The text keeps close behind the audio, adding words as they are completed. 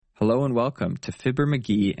Hello and welcome to Fibber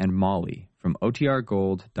McGee and Molly from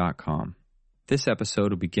OTRGold.com. This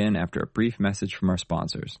episode will begin after a brief message from our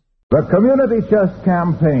sponsors. The Community Chest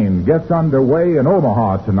Campaign gets underway in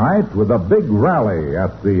Omaha tonight with a big rally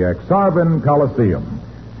at the Exarban Coliseum.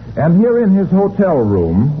 And here in his hotel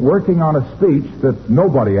room, working on a speech that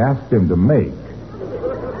nobody asked him to make,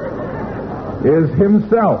 is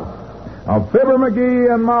himself, of Fibber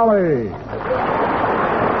McGee and Molly.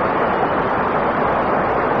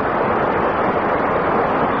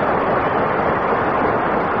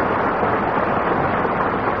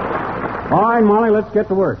 All right, Molly, let's get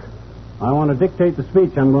to work. I want to dictate the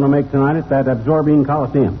speech I'm going to make tonight at that Absorbine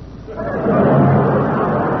Coliseum.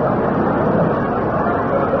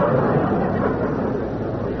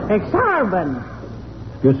 Exarban.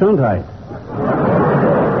 Gesundheit.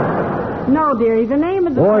 No, dearie, the name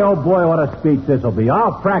of the... Boy, oh boy, what a speech this will be.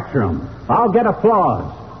 I'll fracture 'em. I'll get applause.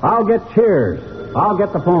 I'll get cheers. I'll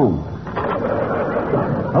get the foam.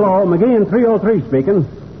 Hello, McGee in 303 speaking.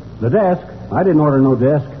 The desk. I didn't order no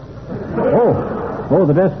desk. Oh,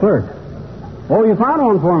 the desk clerk. Oh, you found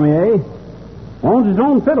one for me, eh? Owns his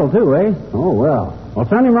own fiddle, too, eh? Oh, well. I'll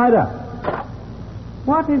send him right up.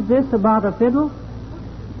 What is this about a fiddle?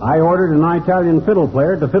 I ordered an Italian fiddle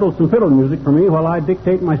player to fiddle some fiddle music for me while I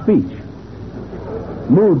dictate my speech.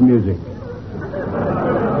 Mood music.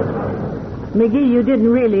 McGee, you didn't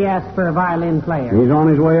really ask for a violin player. He's on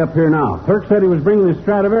his way up here now. Clerk said he was bringing his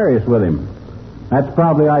Stradivarius with him. That's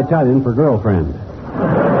probably Italian for girlfriend.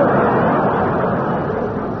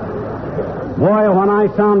 Boy, when I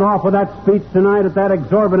sound off with that speech tonight at that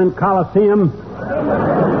exorbitant Coliseum...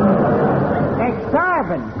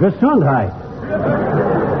 Exarban. Gesundheit.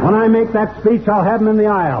 When I make that speech, I'll have them in the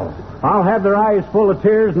aisles. I'll have their eyes full of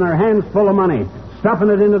tears and their hands full of money, stuffing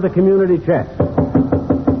it into the community chest.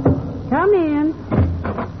 Come in.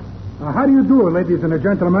 How do you do, ladies and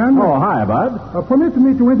gentlemen? Oh, hi, Bud. Permit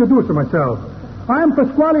me to introduce myself. I am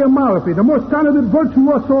Pasquale Amalfi, the most talented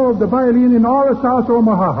virtuoso of the violin in all of South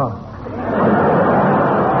Omaha.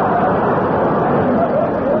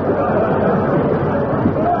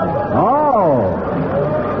 Oh,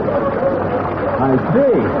 I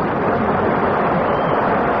see.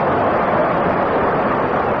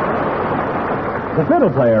 The fiddle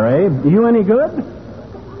player, eh? You any good?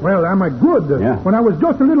 Well, am I good? Yeah. When I was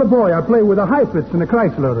just a little boy, I played with the Heifetz and the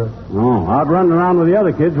Chrysler. Oh, out running around with the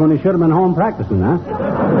other kids when he should have been home practicing, huh?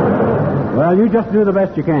 Well, you just do the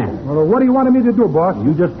best you can. Well, what do you want me to do, boss?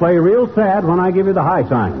 You just play real sad when I give you the high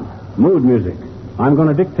sign. Mood music. I'm going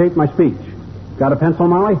to dictate my speech. Got a pencil,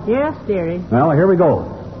 Molly? Yes, dearie. Well, here we go.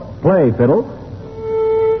 Play, fiddle.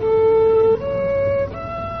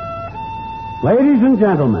 Ladies and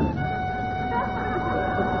gentlemen,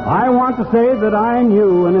 I want to say that I and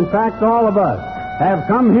you, and in fact all of us, have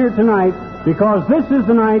come here tonight because this is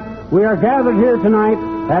the night we are gathered here tonight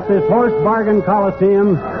at this Horse Bargain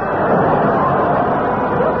Coliseum.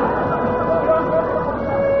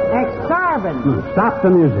 Exarban. Stop the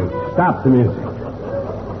music. Stop the music.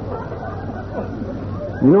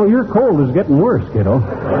 You know, your cold is getting worse, kiddo.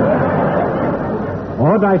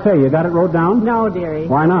 What did I say? You got it wrote down? No, dearie.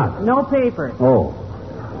 Why not? No paper. Oh.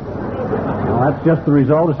 Well, that's just the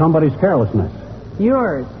result of somebody's carelessness.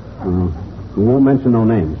 Yours. We won't mention no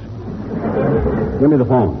names. Give me the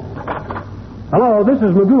phone. Hello, this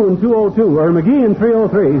is Magoo in 202, or McGee in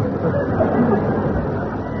 303.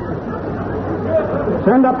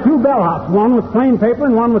 Send up 2 bellhops, one with plain paper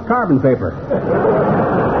and one with carbon paper.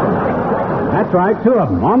 That's right, 2 of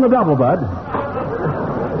them. On the double, Bud.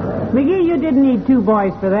 McGee, you didn't need 2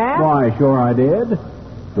 boys for that. Why, sure I did.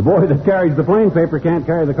 The boy that carries the plain paper can't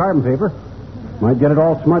carry the carbon paper. Might get it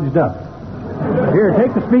all smudged up. Here,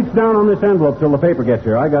 take the speech down on this envelope till the paper gets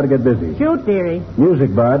here. I got to get busy. Shoot, dearie.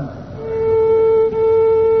 Music, Bud.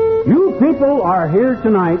 You people are here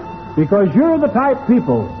tonight because you're the type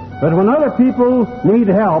people that when other people need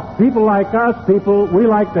help, people like us, we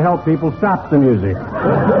like to help people. Stop the music.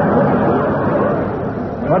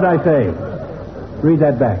 What'd I say? Read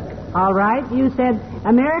that back. All right. You said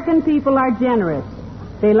American people are generous.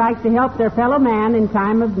 They like to help their fellow man in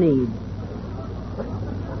time of need.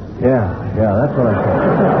 Yeah, that's what I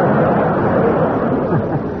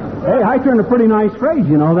said. Hey, I turned a pretty nice phrase,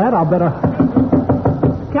 you know that. I'll bet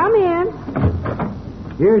Come in.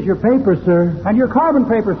 Here's your paper, sir. And your carbon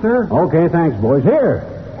paper, sir. Okay, thanks, boys.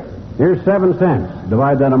 Here's 7 cents.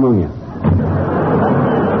 Divide that among you.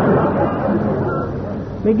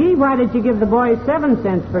 McGee, why did you give the boys 7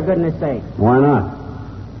 cents, for goodness sake? Why not?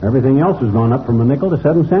 Everything else has gone up from a nickel to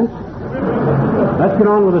 7 cents. Let's get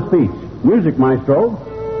on with the speech. Music, maestro.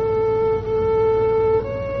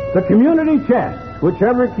 The community chest.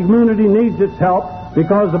 Whichever community needs its help,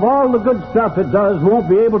 Because of all the good stuff it does, won't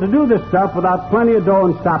be able to do this stuff without plenty of dough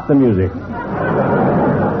and stop the music.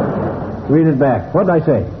 Read it back. What did I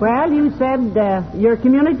say? Well, you said your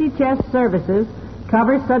community chest services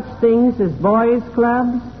cover such things as boys'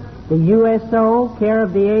 clubs, the USO, care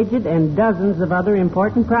of the aged, and dozens of other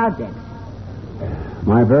important projects.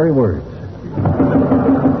 My very words.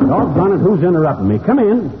 Doggone it, who's interrupting me? Come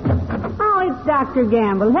in. Oh, it's Dr.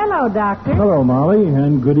 Gamble. Hello, Doctor. Hello, Molly,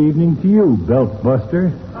 and good evening to you, Belt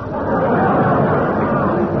Buster.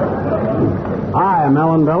 Hi,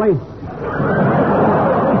 Melon Belly.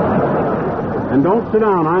 And don't sit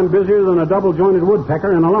down. I'm busier than a double-jointed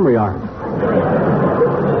woodpecker in a lumberyard.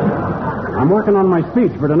 I'm working on my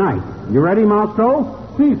speech for tonight. You ready,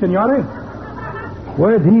 Maestro? Si, senore.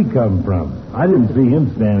 Where'd he come from? I didn't see him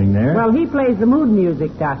standing there. Well, he plays the mood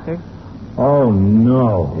music, Doctor. Oh,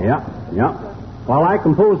 no. Yeah. While I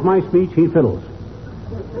compose my speech, he fiddles.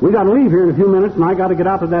 We got to leave here in a few minutes, and I got to get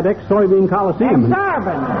out to that ex-soybean Coliseum.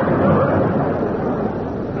 Ex-Sarban.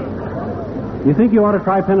 You think you ought to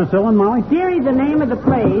try penicillin, Molly? Dearie, the name of the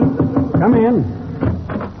place. Come in.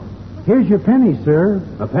 Here's your penny, sir.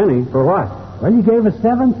 A penny? For what? Well, you gave us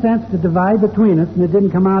 7 cents to divide between us, and it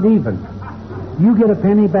didn't come out even. You get a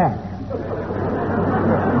penny back.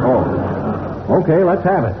 Oh. Okay, let's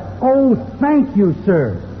have it. Oh, thank you,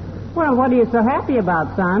 sir. Well, what are you so happy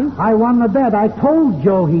about, son? I won the bet. I told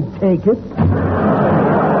Joe he'd take it.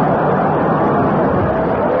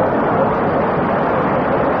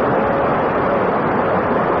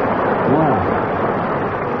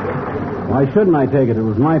 Why shouldn't I take it? It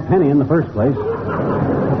was my penny in the first place.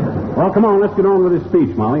 Well, come on, let's get on with this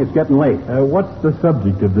speech, Molly. It's getting late. What's the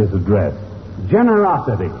subject of this address?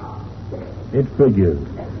 Generosity. It figures.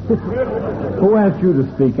 Who asked you to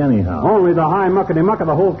speak anyhow? Only the high muckety-muck of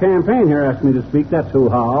the whole campaign here asked me to speak. That's who,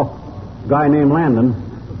 how. Guy named Landon.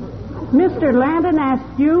 Mr. Landon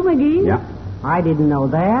asked you, McGee? Yeah. I didn't know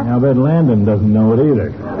that. Now, I bet Landon doesn't know it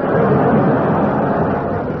either.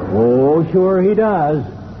 Oh, sure he does.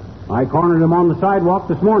 I cornered him on the sidewalk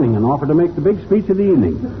this morning and offered to make the big speech of the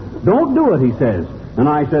evening. Don't do it, he says. And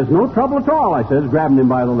I says, no trouble at all, I says, grabbing him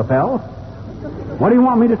by the lapel. What do you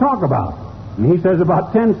want me to talk about? And he says,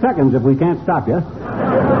 about 10 seconds if we can't stop you.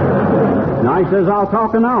 And I says, I'll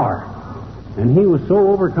talk an hour. And he was so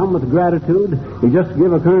overcome with gratitude, he just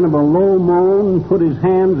gave a kind of a low moan, put his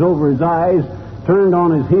hands over his eyes, turned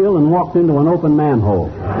on his heel, and walked into an open manhole.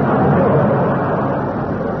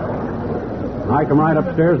 I come right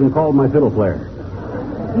upstairs and called my fiddle player.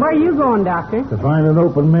 Where are you going, Doctor? To find an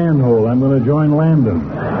open manhole, I'm going to join Landon.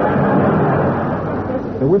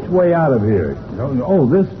 So which way out of here? Oh,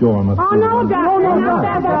 this door must be... Oh, no, Doctor. No, not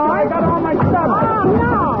that door. I got all my stuff. Oh,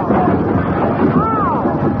 no.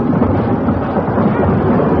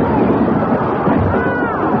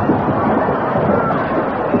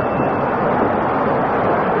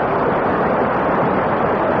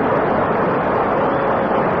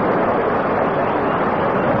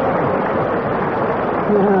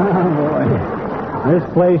 Oh, boy. This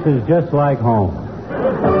place is just like home.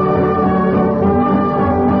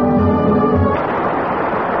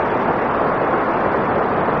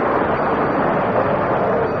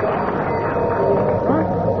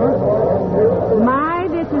 My,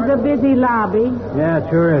 this is a busy lobby. Yeah, it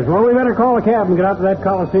sure is. Well, we better call a cab and get out to that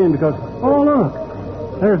Coliseum because... Oh, look.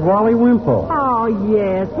 There's Wally Wimple. Oh,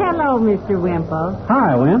 yes. Hello, Mr. Wimple.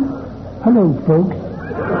 Hi, Wim. Hello, folks.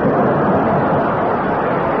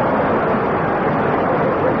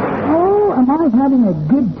 Oh, am I having a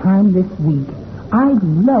good time this week? I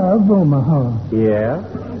love Omaha. Yeah?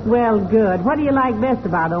 Well, good. What do you like best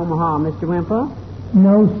about Omaha, Mr. Wimple?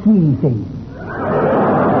 No sweetie face.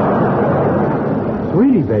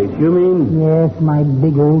 Sweetie face, you mean? Yes, my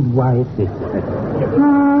big old wife.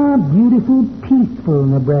 Ah, beautiful, peaceful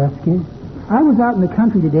Nebraska. I was out in the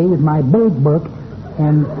country today with my bird book,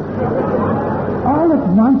 and all at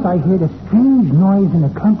once I heard a strange noise in a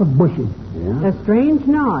clump of bushes. Yeah? A strange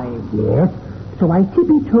noise. Yes, so I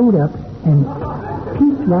tippy-toed up and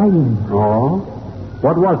peeked right in. Oh?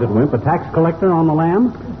 What was it, Wimp? A tax collector on the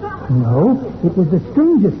lam? No, it was the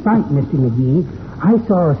strangest sight, Mr. McGee. I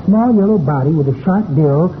saw a small yellow body with a sharp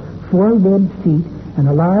bill, 4 webbed feet, and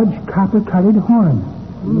a large copper-colored horn.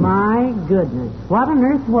 My goodness. What on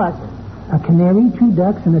earth was it? A canary, 2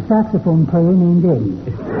 ducks, and a saxophone player named Eddie.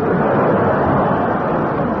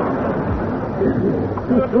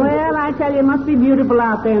 Well, I tell you, it must be beautiful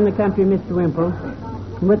out there in the country, Mr. Wimple.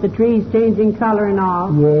 With the trees changing color and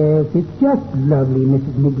all. Yes, it's just lovely,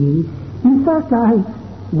 Mrs. McGee. In fact, I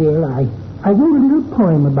wrote a little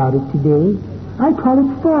poem about it today. I call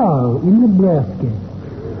it Fall in Nebraska.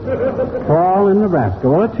 Fall in Nebraska.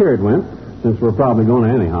 Well, let's hear it, Wimp. since we're probably going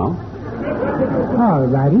to anyhow. All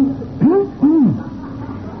righty.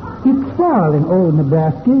 It's fall in old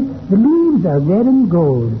Nebraska. The leaves are red and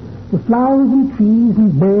gold. The flowers and trees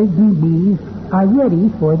and birds and bees are ready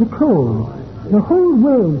for the cold. The whole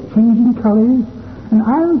world's changing colors, and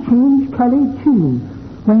I'll change color too.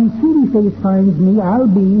 When Sweetie Face finds me, I'll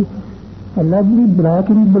be a lovely black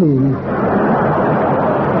and blue.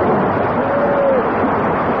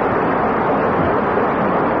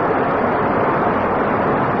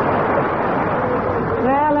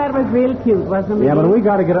 Real cute, wasn't it? Yeah, but we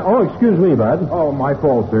got to get... Oh, excuse me, Bud. Oh, my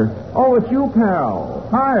fault, sir. Oh, it's you, pal.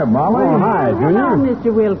 Hi, Molly. Oh, hi, Junior. Hello,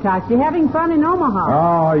 Mr. Wilcox. You having fun in Omaha?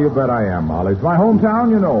 Oh, you bet I am, Molly. It's my hometown,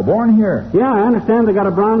 you know. Born here. Yeah, I understand they got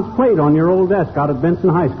a bronze plate on your old desk out at Benson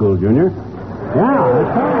High School, Junior. Yeah,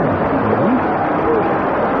 that's right.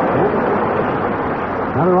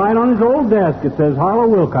 Got it right on his old desk. It says Harlow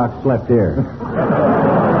Wilcox slept here.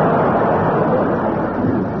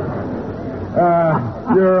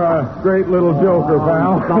 You're a great little joker,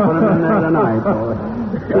 pal. Something in there tonight, boy.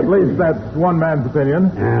 At least that's one man's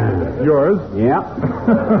opinion. Yours. Yep.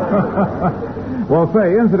 Well,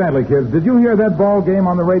 say, incidentally, kids, did you hear that ball game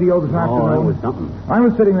on the radio this afternoon? Oh, that was something. I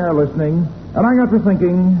was sitting there listening, and I got to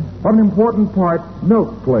thinking what an important part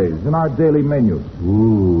milk plays in our daily menus.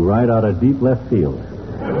 Ooh, right out of deep left field.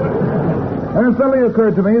 And it suddenly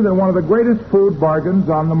occurred to me that one of the greatest food bargains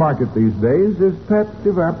on the market these days is Pet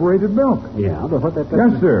evaporated milk. Yeah, but what that...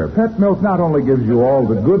 Yes, sir. Pet milk not only gives you all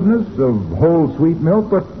the goodness of whole sweet milk,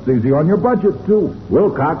 but it's easy on your budget, too.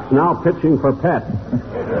 Wilcox now pitching for Pet.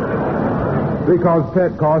 Because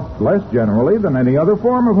Pet costs less generally than any other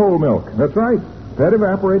form of whole milk. That's right. Pet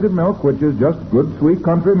evaporated milk, which is just good, sweet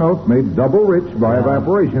country milk made double rich by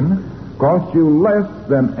evaporation, costs you less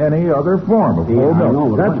than any other form of whole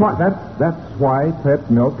milk. That's why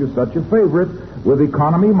Pet milk is such a favorite with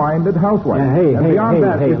economy-minded housewives. Hey,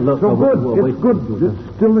 it's look, so good. It's good.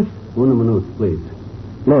 It's delicious. 1 minute, please.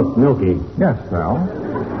 Look, Milky. Yes, pal.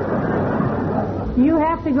 You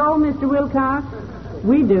have to go, Mr. Wilcox?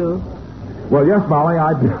 We do. Well, yes, Molly,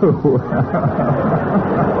 I do.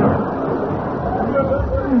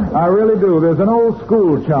 I really do. There's an old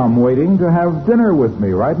school chum waiting to have dinner with me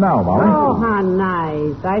right now, Molly. Oh, how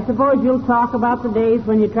nice. I suppose you'll talk about the days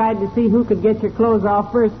when you tried to see who could get your clothes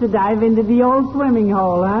off first to dive into the old swimming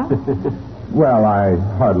hole, huh? Well, I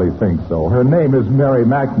hardly think so. Her name is Mary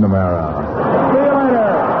McNamara. See you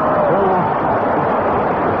later.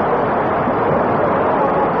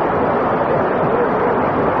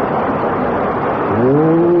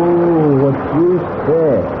 Oh, what you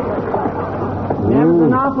said. That was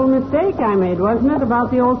an awful mistake I made, wasn't it, about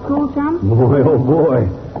the old school chum? Boy, oh boy.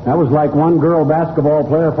 That was like one girl basketball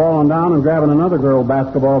player falling down and grabbing another girl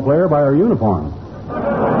basketball player by her uniform.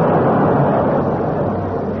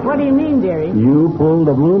 What do you mean, dearie? You pulled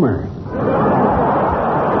a bloomer.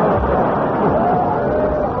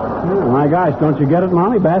 Oh, my gosh, don't you get it,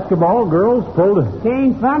 Molly? Basketball, girls pulled a... It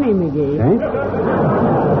ain't funny, McGee. Ain't?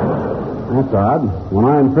 That's odd. When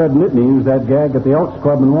I and Fred Nittany used that gag at the Elks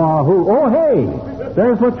Club in Wahoo. Oh, hey,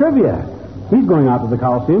 there's Latrivia. He's going out to the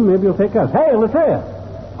Coliseum. Maybe he'll take us. Hey, Latrivia.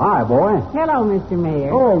 Hi, boy. Hello, Mr.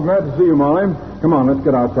 Mayor. Oh, glad to see you, Molly. Come on, let's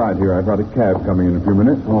get outside here. I've got a cab coming in a few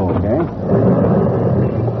minutes. Okay.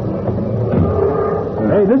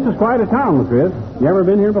 Hey, this is quite a town, Latrivia. You ever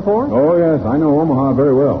been here before? Oh, yes, I know Omaha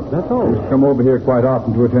very well. That's all. I used to come over here quite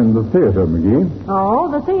often to attend the theater, McGee. Oh,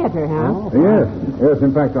 the theater, huh? Oh. Yes.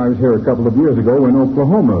 In fact, I was here a couple of years ago when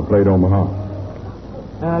Oklahoma played Omaha.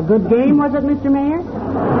 Good game, was it, Mr. Mayor?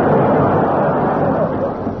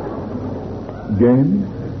 Game?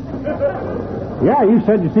 Yeah, you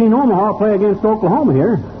said you seen Omaha play against Oklahoma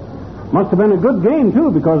here. Must have been a good game,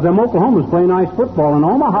 too, because them Oklahomans play nice football in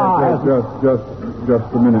Omaha.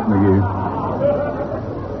 Just a minute, McGee.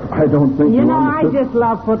 I don't think You know, I understood. just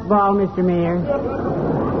love football, Mr. Mayor.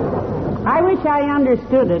 I wish I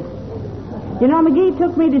understood it. You know, McGee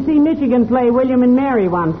took me to see Michigan play William and Mary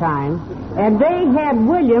one time, and they had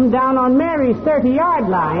William down on Mary's 30-yard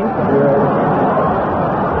line.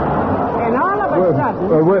 And all of a sudden...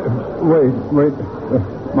 Wait.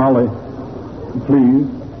 Molly, please.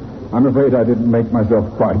 I'm afraid I didn't make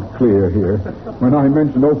myself quite clear here. When I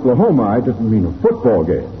mentioned Oklahoma, I didn't mean a football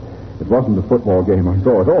game. It wasn't a football game I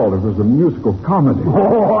saw at all. It was a musical comedy.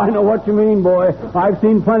 Oh, I know what you mean, boy. I've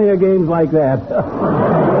seen plenty of games like that.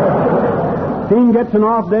 Team gets an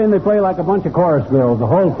off day and they play like a bunch of chorus girls, the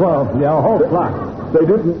whole club, the whole flock. They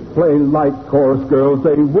didn't play like chorus girls.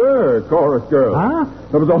 They were chorus girls. Huh?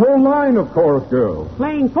 There was a whole line of chorus girls.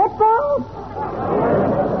 Playing football?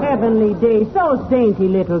 heavenly days, those dainty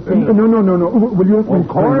little things. No. Will you? Of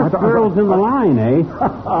course, girls in the line, eh?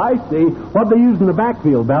 I see. What they use in the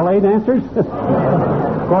backfield, ballet dancers?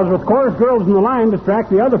 Because with chorus girls in the line distract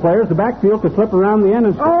the other players, the backfield could slip around the end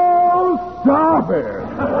and... Oh, stop it!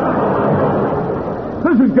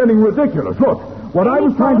 This is getting ridiculous. Look, what I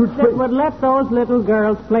was trying to Folks that would let those little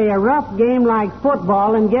girls play a rough game like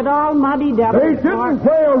football and get all muddied up. They didn't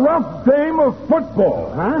play a rough game of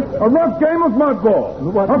football. Huh? A rough game of mud ball.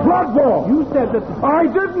 What? A flat ball. You said that... I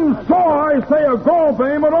didn't say a golf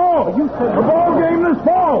game at all. You said... A ball game this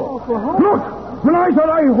fall. Look, when I said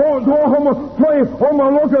I play Homer,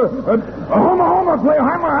 play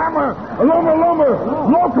hammer, Loma,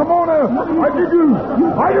 Locomona,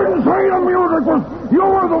 I didn't say the music was, you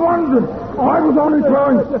were the ones that, I was only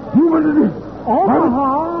trying, you were the...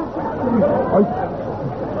 Omaha?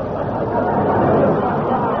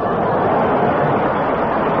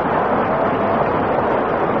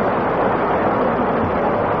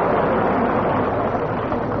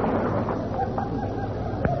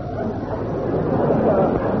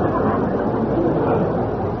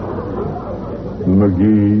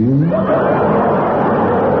 McGee.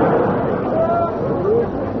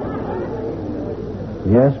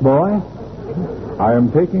 Yes, boy? I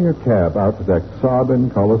am taking a cab out to the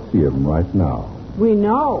Xarban Coliseum right now. We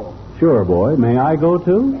know. Sure, boy. May I go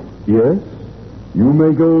too? Yes? You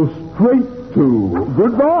may go straight to.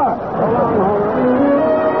 Goodbye.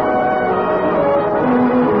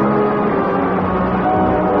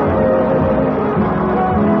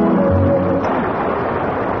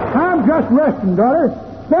 I'm just resting, daughter.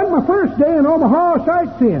 Spent my first day in Omaha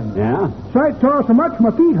sightseeing. Yeah? Sight saw so much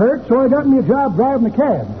my feet hurt, so I got me a job driving a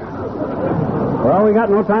cab. Well, we got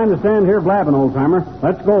no time to stand here blabbing, old-timer.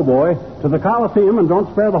 Let's go, boy, to the Coliseum and don't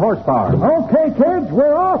spare the horsepower. Okay, kids,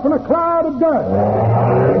 we're off in a cloud of dust.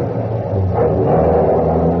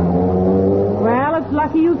 Well, it's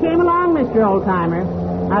lucky you came along, Mr. Oldtimer.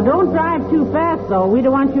 Now, don't drive too fast, though. We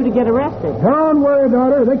don't want you to get arrested. Don't worry,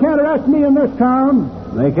 daughter. They can't arrest me in this town.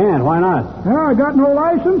 They can't. Why not? Well, I got no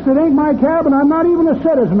license. It ain't my cab, and I'm not even a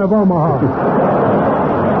citizen of Omaha.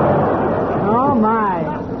 Oh, my.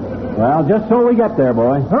 Well, just so we get there,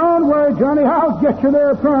 boy. Don't worry, Johnny. I'll get you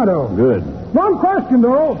there pronto. Good. One question,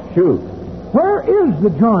 though. Shoot. Where is the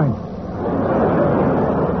joint?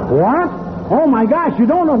 What? Oh, my gosh, you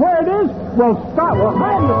don't know where it is? Well, stop. Well,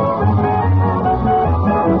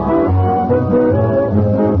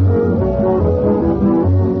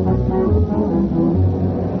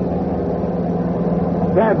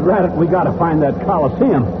 Dad, we got to find that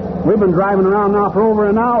Coliseum. We've been driving around now for over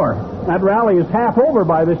an hour. That rally is half over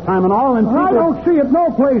by this time and all. And well, I don't see it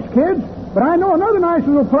no place, kids. But I know another nice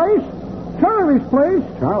little place. Charlie's place.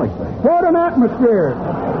 Charlie's place. What an atmosphere.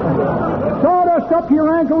 Sawdust up your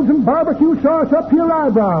ankles and barbecue sauce up your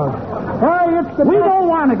eyebrows. Why, it's the... We don't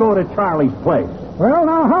want to go to Charlie's place. Well,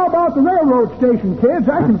 now, how about the railroad station, kids?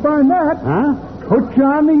 I can find that. Huh? Put you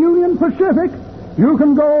on the Union Pacific. You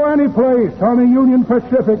can go any place on the Union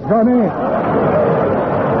Pacific, honey.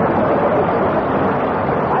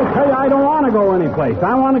 I tell you, I don't want to go any place.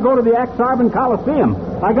 I want to go to the Xarban Coliseum.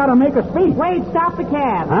 I got to make a speech. Wait, stop the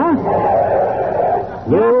cab. Huh?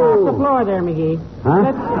 Get up off the floor there, McGee.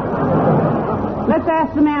 Huh? Let's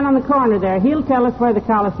ask the man on the corner there. He'll tell us where the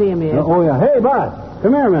Coliseum is. Oh, yeah. Hey, Bud.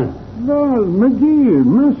 Come here a minute. Well, McGee,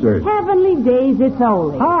 mister. Heavenly days, it's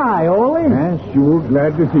Ole. Hi, Ole. Yes, sure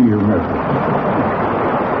glad to see you, mister.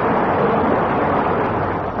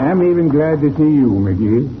 I'm even glad to see you,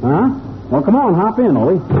 McGee. Huh? Well, come on, hop in,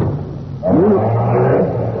 Ole.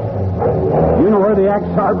 You know where the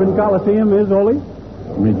Xarban Coliseum is, Ole?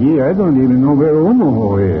 McGee, I don't even know where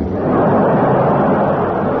Omaha is.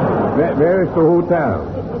 Where is the hotel?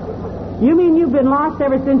 You mean you've been lost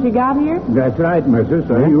ever since you got here? That's right, missus.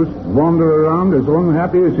 I used to wander around as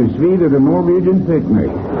unhappy as a Swede at a Norwegian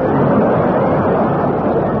picnic.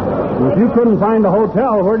 If you couldn't find a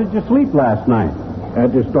hotel, where did you sleep last night?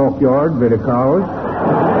 At the stockyard by the cows.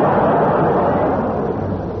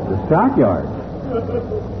 The stockyard?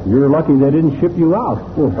 You're lucky they didn't ship you out.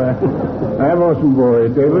 Oh, I wasn't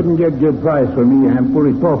worried. They wouldn't get good price for me. I'm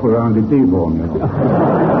pretty tough around the T-bone, you know.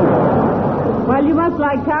 Well, you must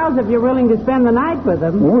like cows if you're willing to spend the night with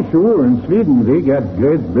them. Oh, sure. In Sweden, they got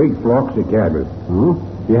great big flocks of cattle. Oh?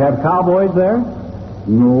 You have cowboys there?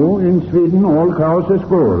 No, in Sweden, all cows are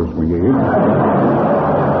squirrels, McGee.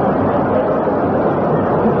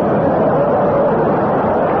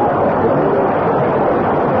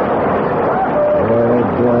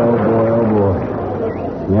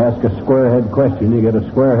 You ask a squarehead question, you get a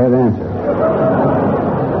squarehead answer.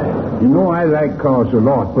 You know, I like cows a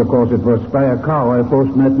lot because it was by a cow I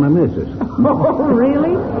first met my missus. Oh,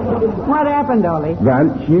 really? What happened, Ollie?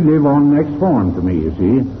 Well, she lived on next farm to me, you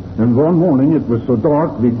see. And one morning it was so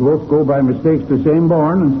dark we'd both go by mistake to the same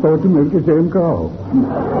barn and start to milk the same cow.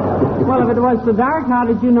 Well, if it was so dark, how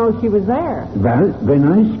did you know she was there? Well, when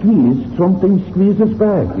I squeezed, something squeezes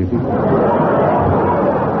back, you see.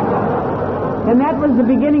 And that was the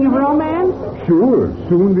beginning of romance? Sure.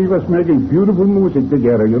 Soon we was making beautiful music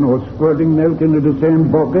together, you know, squirting milk into the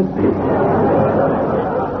same bucket.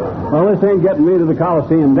 Well, this ain't getting me to the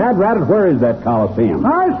Coliseum. Dad Rabbit, where is that Coliseum?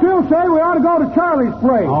 I still say we ought to go to Charlie's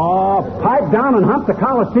place. Oh, pipe down and hunt the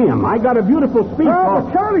Coliseum. I got a beautiful speech.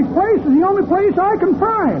 But Charlie's place is the only place I can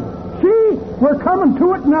find. See? We're coming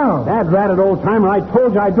to it now. Dad Rabbit, old timer, I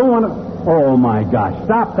told you I don't want to... Oh, my gosh.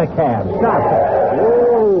 Stop the cab. Stop it.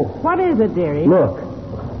 Oh. What is it, dearie? Look.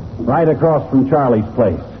 Right across from Charlie's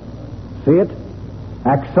place. See it?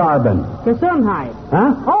 Aksarben. Gesundheit.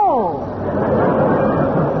 Huh? Oh!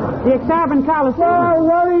 The Aksarben Coliseum. Well,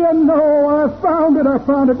 what do you know? I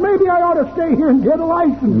found it. Maybe I ought to stay here and get a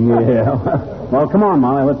license. Yeah. Well, come on,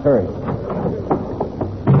 Molly. Let's hurry.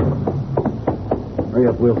 Hurry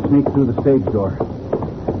up. We'll sneak through the stage door.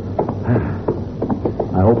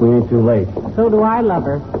 I hope we ain't too late. So do I,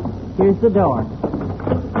 lover. Here's the door.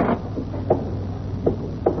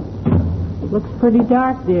 Looks pretty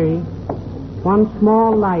dark, dearie. One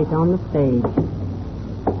small light on the stage.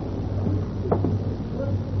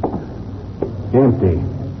 Empty.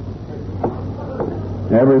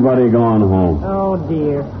 Everybody gone home. Oh,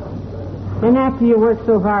 dear. And after you work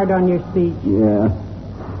so hard on your speech. Yeah.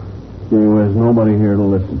 There's nobody here to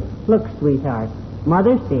listen. Look, sweetheart.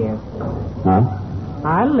 Mother's here. Huh?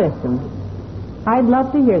 I'll listen. I'd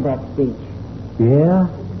love to hear that speech. Yeah?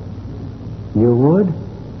 You would?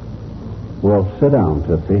 Well, sit down,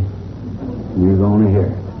 Tootsie. You're going to hear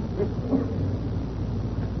it.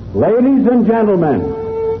 Ladies and gentlemen,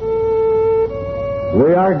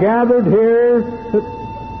 we are gathered here to...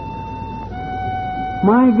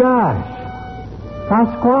 My gosh.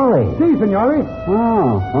 Pasquale. Si, signore.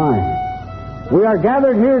 Oh, fine. We are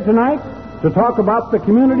gathered here tonight to talk about the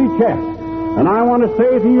community chest. And I want to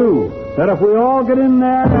say to you that if we all get in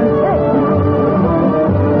there and...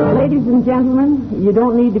 Ladies and gentlemen, you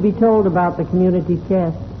don't need to be told about the community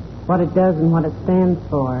chest, what it does and what it stands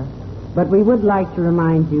for. But we would like to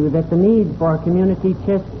remind you that the need for community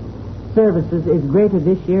chest services is greater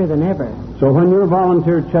this year than ever. So when your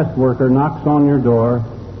volunteer chest worker knocks on your door,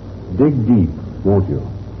 dig deep, won't you?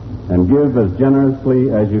 And give as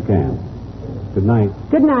generously as you can. Good night.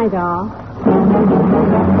 Good night, all.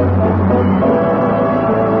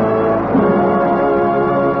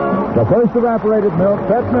 The first evaporated milk,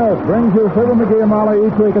 Pet Milk, brings you Fibber McGee and Molly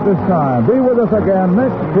each week at this time. Be with us again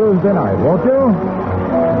next Tuesday night, won't you?